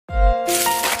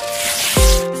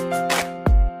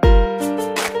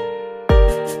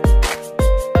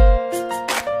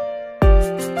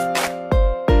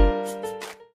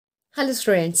Hello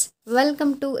students, welcome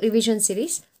to revision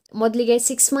series. ಮೊದಲಿಗೆ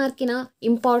 6 ಮಾರ್ಕಿನ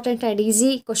important and easy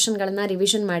ಕ್ವಶನ್ಗಳನ್ನು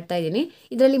revision ಮಾಡ್ತಾ ಇದ್ದೀನಿ.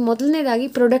 ಇದರಲ್ಲಿ ಮೊದಲನೇದಾಗಿ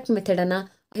ಪ್ರಾಡಕ್ಟ್ ಮೆಥಡನ್ನು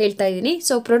ಹೇಳ್ತಾ ಇದ್ದೀನಿ.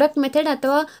 ಸೊ ಪ್ರಾಡಕ್ಟ್ ಮೆಥಡ್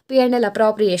ಅಥವಾ P&L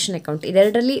ಅಪ್ರಾಪ್ರಿಯೇಷನ್ ಅಕೌಂಟ್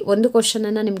ಇದೆರಡರಲ್ಲಿ ಒಂದು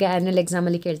ಕ್ವಶನನ್ನು ನಿಮಗೆ ಆ್ಯನ್ಯಲ್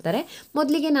ಎಕ್ಸಾಮಲ್ಲಿ ಕೇಳ್ತಾರೆ.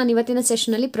 ಮೊದಲಿಗೆ ನಾನು ಇವತ್ತಿನ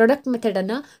ಸೆಷನಲ್ಲಿ ಪ್ರಾಡಕ್ಟ್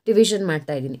ಮೆಥಡನ್ನು ರಿವಿಷನ್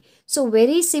ಮಾಡ್ತಾ ಇದ್ದೀನಿ. So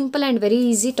very simple and very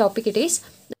easy topic it is.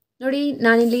 ನೋಡಿ,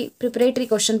 ನಾನಿಲ್ಲಿ ಪ್ರಿಪರೇಟರಿ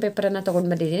ಕ್ವಶನ್ ಪೇಪರನ್ನು ತೊಗೊಂಡು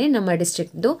ಬಂದಿದ್ದೀನಿ ನಮ್ಮ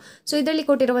ಡಿಸ್ಟ್ರಿಕ್ಟ್ದು. ಸೊ ಇದರಲ್ಲಿ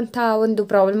ಕೊಟ್ಟಿರುವಂಥ ಒಂದು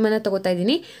ಪ್ರಾಬ್ಲಮನ್ನು ತೊಗೋತಾ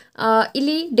ಇದ್ದೀನಿ.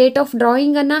 ಇಲ್ಲಿ ಡೇಟ್ ಆಫ್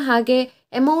ಡ್ರಾಯಿಂಗನ್ನು ಹಾಗೆ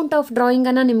ಅಮೌಂಟ್ ಆಫ್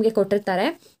ಡ್ರಾಯಿಂಗನ್ನು ನಿಮಗೆ ಕೊಟ್ಟಿರ್ತಾರೆ.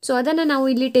 ಸೊ ಅದನ್ನು ನಾವು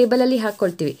ಇಲ್ಲಿ ಟೇಬಲಲ್ಲಿ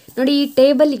ಹಾಕ್ಕೊಳ್ತೀವಿ. ನೋಡಿ, ಈ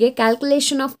ಟೇಬಲ್ಗೆ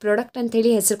ಕ್ಯಾಲ್ಕುಲೇಷನ್ ಆಫ್ ಪ್ರಾಡಕ್ಟ್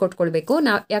ಅಂತೇಳಿ ಹೆಸರು ಕೊಟ್ಕೊಳ್ಬೇಕು.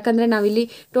 ಯಾಕಂದರೆ ನಾವಿಲ್ಲಿ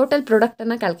ಟೋಟಲ್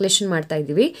ಪ್ರಾಡಕ್ಟನ್ನು ಕ್ಯಾಲ್ಕುಲೇಷನ್ ಮಾಡ್ತಾ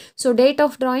ಇದ್ದೀವಿ. So date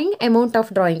of drawing, amount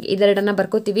of drawing ಇದೆರಡನ್ನು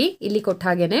ಬರ್ಕೋತೀವಿ ಇಲ್ಲಿ ಕೊಟ್ಟ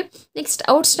ಹಾಗೇನೆ. ನೆಕ್ಸ್ಟ್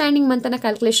ಔಟ್ಸ್ಟ್ಯಾಂಡಿಂಗ್ ಮಂತನ್ನು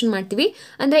ಕ್ಯಾಲ್ಕುಲೇಷನ್ ಮಾಡ್ತೀವಿ.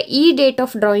 ಅಂದರೆ ಈ ಡೇಟ್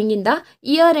ಆಫ್ ಡ್ರಾಯಿಂಗಿಂದ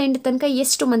ಇಯರ್ ಎಂಡ್ ತನಕ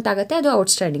ಎಷ್ಟು ಮಂತ್ ಆಗುತ್ತೆ ಅದು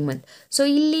ಔಟ್ಸ್ಟ್ಯಾಂಡಿಂಗ್ ಮಂತ್. ಸೊ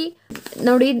ಇಲ್ಲಿ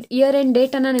ನೋಡಿ, ಇಯರ್ ಎಂಡ್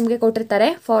ಡೇಟನ್ನು ನಿಮಗೆ ಕೊಟ್ಟಿರ್ತಾರೆ.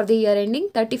 ಫಾರ್ ದಿ ಇಯರ್ ಎಂಡಿಂಗ್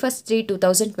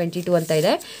 31/3/2022 ಅಂತ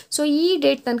ಇದೆ. ಸೊ ಈ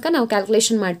ಡೇಟ್ ತನಕ ನಾವು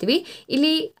ಕ್ಯಾಲ್ಕುಲೇಷನ್ ಮಾಡ್ತೀವಿ.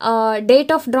 ಇಲ್ಲಿ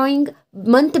ಡೇಟ್ ಆಫ್ ಡ್ರಾಯಿಂಗ್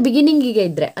ಮಂತ್ ಬಿಗಿನಿಂಗಿಗೆ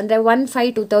ಇದ್ದರೆ ಅಂದರೆ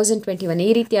 1/5/2021 ಈ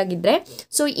ರೀತಿಯಾಗಿದ್ದರೆ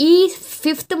ಸೊ ಈ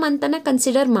 5th ಮಂತನ್ನು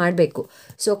ಕನ್ಸಿಡರ್ ಮಾಡಬೇಕು.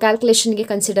 ಸೊ ಕ್ಯಾಲ್ಕುಲೇಷನ್ಗೆ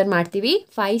ಕನ್ಸಿಡರ್ ಮಾಡ್ತೀವಿ.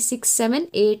 5, 6, 7,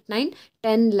 8, 9,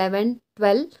 10, 11,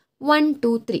 12, 1,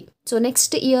 2, 3. ಸೊ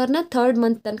ನೆಕ್ಸ್ಟ್ ಇಯರ್ನ 3rd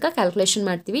ಮಂತ್ ತನಕ ಕ್ಯಾಲ್ಕುಲೇಷನ್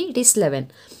ಮಾಡ್ತೀವಿ. It is 11.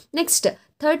 Next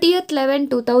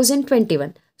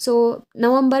 30/11/2021. So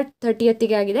November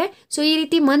 30ಗೆ ಆಗಿದೆ. ಸೊ ಈ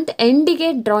ರೀತಿ ಮಂತ್ ಎಂಡಿಗೆ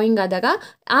ಡ್ರಾಯಿಂಗ್ ಆದಾಗ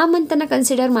ಆ ಮಂತನ್ನು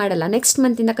ಕನ್ಸಿಡರ್ ಮಾಡಲ್ಲ, ನೆಕ್ಸ್ಟ್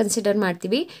ಮಂತಿಂದ ಕನ್ಸಿಡರ್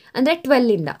ಮಾಡ್ತೀವಿ. ಅಂದರೆ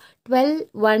 12ಇಂದ 12,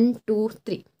 1, 2,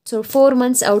 3. ಸೊ 4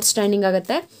 ಮಂತ್ಸ್ ಔಟ್ಸ್ಟ್ಯಾಂಡಿಂಗ್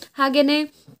ಆಗುತ್ತೆ. ಹಾಗೆಯೇ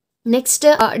ನೆಕ್ಸ್ಟ್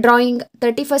ಡ್ರಾಯಿಂಗ್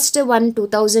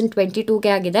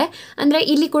 31/1/2022ಗೆ ಆಗಿದೆ. ಅಂದರೆ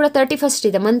ಇಲ್ಲಿ ಕೂಡ 31st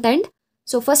ಇದೆ month end.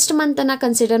 So first ಮಂತನ್ನು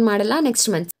consider ಮಾಡಲ್ಲ,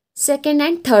 next month 2nd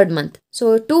and 3rd month. So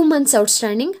 2 months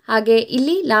outstanding. ಹಾಗೆ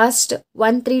ಇಲ್ಲಿ ಲಾಸ್ಟ್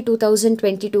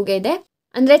 1/3/2022ಗೆ ಇದೆ.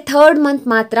 ಅಂದರೆ 3rd ಮಂತ್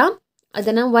ಮಾತ್ರ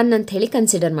ಅದನ್ನು 1 ಅಂತ ಹೇಳಿ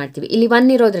ಕನ್ಸಿಡರ್ ಮಾಡ್ತೀವಿ. ಇಲ್ಲಿ 1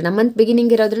 ಇರೋದ್ರಿಂದ ಮಂತ್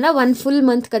ಬಿಗಿನಿಂಗ್ ಇರೋದ್ರಿಂದ 1 ಫುಲ್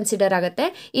ಮಂತ್ ಕನ್ಸಿಡರ್ ಆಗುತ್ತೆ.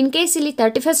 ಇನ್ ಕೇಸ್ ಇಲ್ಲಿ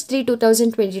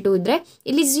 31/3/2022 ಇದ್ದರೆ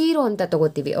ಇಲ್ಲಿ 0 ಅಂತ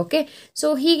ತಗೋತೀವಿ. ಓಕೆ, ಸೊ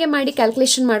ಹೀಗೆ ಮಾಡಿ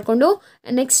ಕ್ಯಾಲ್ಕುಲೇಷನ್ ಮಾಡಿಕೊಂಡು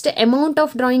next amount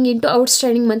of drawing into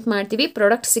outstanding month ಮಾಡ್ತೀವಿ.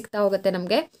 ಪ್ರಾಡಕ್ಟ್ ಸಿಗ್ತಾ ಹೋಗುತ್ತೆ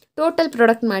ನಮಗೆ. ಟೋಟಲ್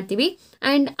ಪ್ರಾಡಕ್ಟ್ ಮಾಡ್ತೀವಿ.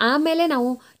 ಆ್ಯಂಡ್ ಆಮೇಲೆ ನಾವು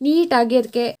ನೀಟಾಗಿ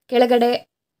ಅದಕ್ಕೆ ಕೆಳಗಡೆ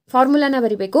ಫಾರ್ಮುಲಾನ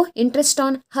ಬರಿಬೇಕು. Interest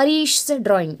on Harish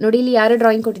drawing. ನೋಡಿ, ಇಲ್ಲಿ ಯಾರು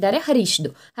ಡ್ರಾಯಿಂಗ್ ಕೊಟ್ಟಿದ್ದಾರೆ? ಹರೀಶ್ದು.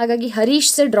 ಹಾಗಾಗಿ ಹರೀಶ್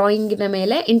ಡ್ರಾಯಿಂಗಿನ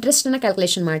ಮೇಲೆ ಇಂಟ್ರೆಸ್ಟನ್ನು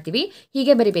ಕ್ಯಾಲ್ಕುಲೇಷನ್ ಮಾಡ್ತೀವಿ.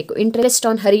 ಹೀಗೆ ಬರಿಬೇಕು. Interest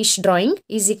on Harish drawing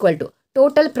is equal to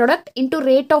total product into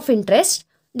rate of interest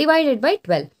divided by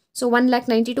 12. So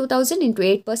 1,92,000 into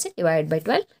 8% divided by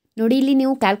 12. ನೋಡಿ, ಇಲ್ಲಿ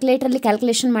ನೀವು ಕ್ಯಾಲ್ಕುಲೇಟರಲ್ಲಿ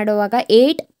ಕ್ಯಾಲ್ಕುಲೇಷನ್ ಮಾಡುವಾಗ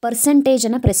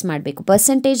 8% ಪ್ರೆಸ್ ಮಾಡಬೇಕು.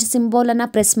 ಪರ್ಸೆಂಟೇಜ್ ಸಿಂಬೋಲನ್ನು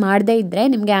ಪ್ರೆಸ್ ಮಾಡದೇ ಇದ್ದರೆ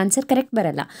ನಿಮಗೆ ಆನ್ಸರ್ ಕರೆಕ್ಟ್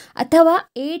ಬರಲ್ಲ. ಅಥವಾ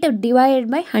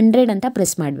 8/100 ಅಂತ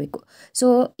ಪ್ರೆಸ್ ಮಾಡಬೇಕು. ಸೊ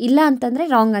ಇಲ್ಲ ಅಂತಂದರೆ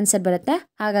ರಾಂಗ್ ಆನ್ಸರ್ ಬರುತ್ತೆ.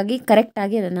 ಹಾಗಾಗಿ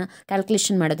ಕರೆಕ್ಟಾಗಿ ಅದನ್ನು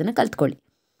ಕ್ಯಾಲ್ಕುಲೇಷನ್ ಮಾಡೋದನ್ನು ಕಲ್ತ್ಕೊಳ್ಳಿ.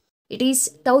 It is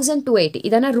 1280.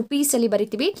 ಇದನ್ನು ರುಪೀಸಲ್ಲಿ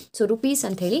ಬರಿತೀವಿ. ಸೊ ರುಪೀಸ್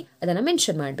ಅಂತ ಹೇಳಿ ಅದನ್ನು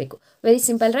ಮೆನ್ಷನ್ ಮಾಡಬೇಕು. Very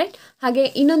simple, right? ಹಾಗೆ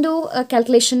ಇನ್ನೊಂದು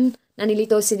ಕ್ಯಾಲ್ಕುಲೇಷನ್ ನಾನಿಲ್ಲಿ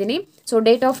ತೋರಿಸಿದ್ದೀನಿ. ಸೊ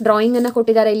ಡೇಟ್ ಆಫ್ ಡ್ರಾಯಿಂಗನ್ನು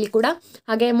ಕೊಟ್ಟಿದ್ದಾರೆ ಇಲ್ಲಿ ಕೂಡ.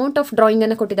 ಹಾಗೆ ಅಮೌಂಟ್ ಆಫ್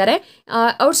ಡ್ರಾಯಿಂಗನ್ನು ಕೊಟ್ಟಿದ್ದಾರೆ.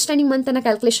 ಔಟ್ಸ್ಟ್ಯಾಂಡಿಂಗ್ ಮಂತನ್ನು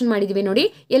ಕ್ಯಾಲ್ಕುಲೇಷನ್ ಮಾಡಿದ್ದೀವಿ. ನೋಡಿ,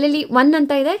 ಎಲ್ಲೆಲ್ಲಿ 1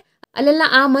 ಅಂತ ಇದೆ ಅಲ್ಲೆಲ್ಲ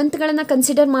ಆ ಮಂತ್ಗಳನ್ನು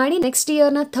ಕನ್ಸಿಡರ್ ಮಾಡಿ ನೆಕ್ಸ್ಟ್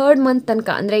ಇಯರ್ನ 3rd ಮಂತ್ ತನಕ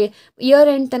ಅಂದರೆ ಇಯರ್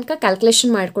ಎಂಡ್ ತನಕ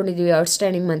ಕ್ಯಾಲ್ಕುಲೇಷನ್ ಮಾಡ್ಕೊಂಡಿದ್ದೀವಿ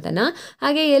ಔಟ್ಸ್ಟ್ಯಾಂಡಿಂಗ್ ಮಂತನ್ನು.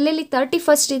 ಹಾಗೆ ಎಲ್ಲೆಲ್ಲಿ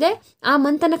 31st ಇದೆ ಆ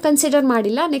ಮಂತನ್ನು ಕನ್ಸಿಡರ್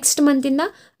ಮಾಡಿಲ್ಲ, ನೆಕ್ಸ್ಟ್ ಮಂತಿಂದ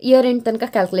ಇಯರ್ ಎಂಡ್ ತನಕ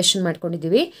ಕ್ಯಾಲ್ಕುಲೇಷನ್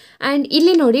ಮಾಡ್ಕೊಂಡಿದ್ದೀವಿ. ಆ್ಯಂಡ್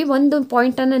ಇಲ್ಲಿ ನೋಡಿ, ಒಂದು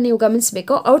ಪಾಯಿಂಟನ್ನು ನೀವು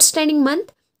ಗಮನಿಸಬೇಕು. ಔಟ್ಸ್ಟ್ಯಾಂಡಿಂಗ್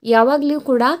ಮಂತ್ ಯಾವಾಗಲೂ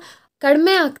ಕೂಡ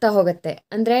ಕಡಿಮೆ ಆಗ್ತಾ ಹೋಗುತ್ತೆ.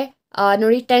 ಅಂದರೆ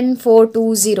ನೋಡಿ,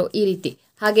 10/4/20 ಈ ರೀತಿ.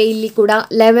 ಹಾಗೆ ಇಲ್ಲಿ ಕೂಡ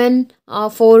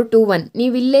 11/4/1.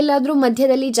 ನೀವು ಇಲ್ಲೆಲ್ಲಾದರೂ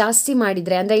ಮಧ್ಯದಲ್ಲಿ ಜಾಸ್ತಿ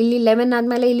ಮಾಡಿದರೆ, ಅಂದರೆ ಇಲ್ಲಿ 11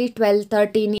 ಆದಮೇಲೆ ಇಲ್ಲಿ 12,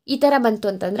 13 ಈ ಥರ ಬಂತು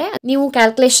ಅಂತಂದರೆ ನೀವು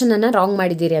ಕ್ಯಾಲ್ಕುಲೇಷನನ್ನು ರಾಂಗ್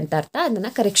ಮಾಡಿದ್ದೀರಿ ಅಂತ ಅರ್ಥ.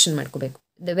 ಅದನ್ನು ಕರೆಕ್ಷನ್ ಮಾಡ್ಕೋಬೇಕು.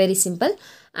 Very simple.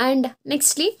 And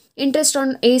ನೆಕ್ಸ್ಟ್ಲಿ interest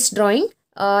on Ace drawing.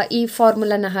 ಈ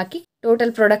ಫಾರ್ಮುಲಾನ ಹಾಕಿ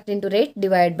total product into rate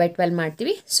divide by 12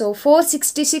 ಮಾಡ್ತೀವಿ. ಸೊ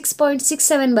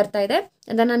 466.67 ಬರ್ತಾ ಇದೆ.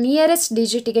 ಅದನ್ನು ನಿಯರೆಸ್ಟ್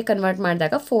ಡಿಜಿಟಿಗೆ ಕನ್ವರ್ಟ್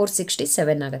ಮಾಡಿದಾಗ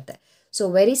 467 ಆಗುತ್ತೆ. So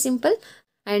very simple.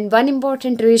 And one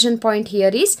important revision point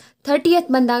here is 30th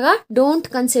ಬಂದಾಗ ಡೋಂಟ್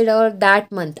ಕನ್ಸಿಡರ್ ದ್ಯಾಟ್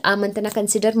ಮಂತ್. ಆ ಮಂತನ್ನು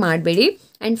consider ಮಾಡಬೇಡಿ.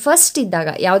 ಆ್ಯಂಡ್ ಫಸ್ಟ್ ಇದ್ದಾಗ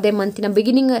ಯಾವುದೇ ಮಂತಿನ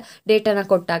ಬಿಗಿನಿಂಗ್ ಡೇಟನ್ನು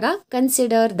ಕೊಟ್ಟಾಗ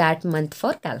consider that month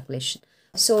for calculation.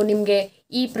 So ನಿಮಗೆ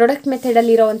ಈ ಪ್ರಾಡಕ್ಟ್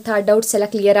ಮೆಥಡಲ್ಲಿರೋವಂಥ ಡೌಟ್ಸ್ ಎಲ್ಲ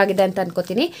ಕ್ಲಿಯರ್ ಆಗಿದೆ ಅಂತ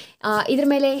ಅನ್ಕೋತೀನಿ. ಇದ್ರ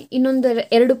ಮೇಲೆ ಇನ್ನೊಂದು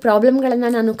 2 ಪ್ರಾಬ್ಲಮ್ಗಳನ್ನು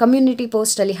ನಾನು ಕಮ್ಯುನಿಟಿ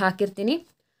ಪೋಸ್ಟಲ್ಲಿ ಹಾಕಿರ್ತೀನಿ.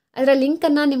 ಅದರ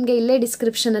ಲಿಂಕನ್ನು ನಿಮಗೆ ಇಲ್ಲೇ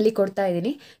ಡಿಸ್ಕ್ರಿಪ್ಷನಲ್ಲಿ ಕೊಡ್ತಾ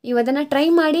ಇದ್ದೀನಿ. ನೀವು ಅದನ್ನು ಟ್ರೈ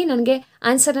ಮಾಡಿ ನನಗೆ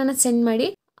ಆನ್ಸರನ್ನು ಸೆಂಡ್ ಮಾಡಿ.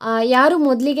 ಯಾರು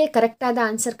ಮೊದಲಿಗೆ ಕರೆಕ್ಟಾದ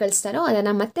ಆನ್ಸರ್ ಕಳಿಸ್ತಾರೋ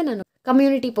ಅದನ್ನು ಮತ್ತೆ ನಾನು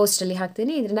ಕಮ್ಯುನಿಟಿ ಪೋಸ್ಟಲ್ಲಿ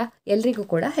ಹಾಕ್ತೀನಿ. ಇದರಿಂದ ಎಲ್ರಿಗೂ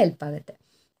ಕೂಡ ಹೆಲ್ಪ್ ಆಗುತ್ತೆ.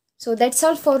 So that's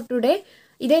all for today.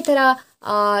 ಇದೇ ಥರ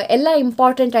ಎಲ್ಲ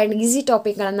ಇಂಪಾರ್ಟೆಂಟ್ ಆ್ಯಂಡ್ ಈಸಿ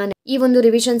ಟಾಪಿಕ್ಗಳನ್ನು ಈ ಒಂದು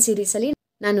ರಿವಿಷನ್ ಸೀರೀಸಲ್ಲಿ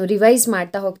ನಾನು ರಿವೈಸ್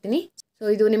ಮಾಡ್ತಾ ಹೋಗ್ತೀನಿ. ಸೊ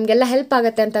ಇದು ನಿಮಗೆಲ್ಲ ಹೆಲ್ಪ್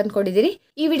ಆಗುತ್ತೆ ಅಂತ ಅಂದ್ಕೊಂಡಿದ್ದೀನಿ.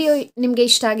 ಈ ವಿಡಿಯೋ ನಿಮಗೆ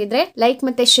ಇಷ್ಟ ಆಗಿದ್ರೆ ಲೈಕ್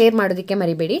ಮತ್ತು ಶೇರ್ ಮಾಡೋದಕ್ಕೆ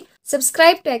ಮರಿಬೇಡಿ.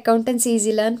 Subscribe to accountancy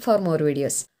easy learn for more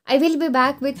videos. I will be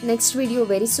back with next video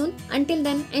very soon. Until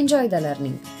then, enjoy the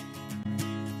learning.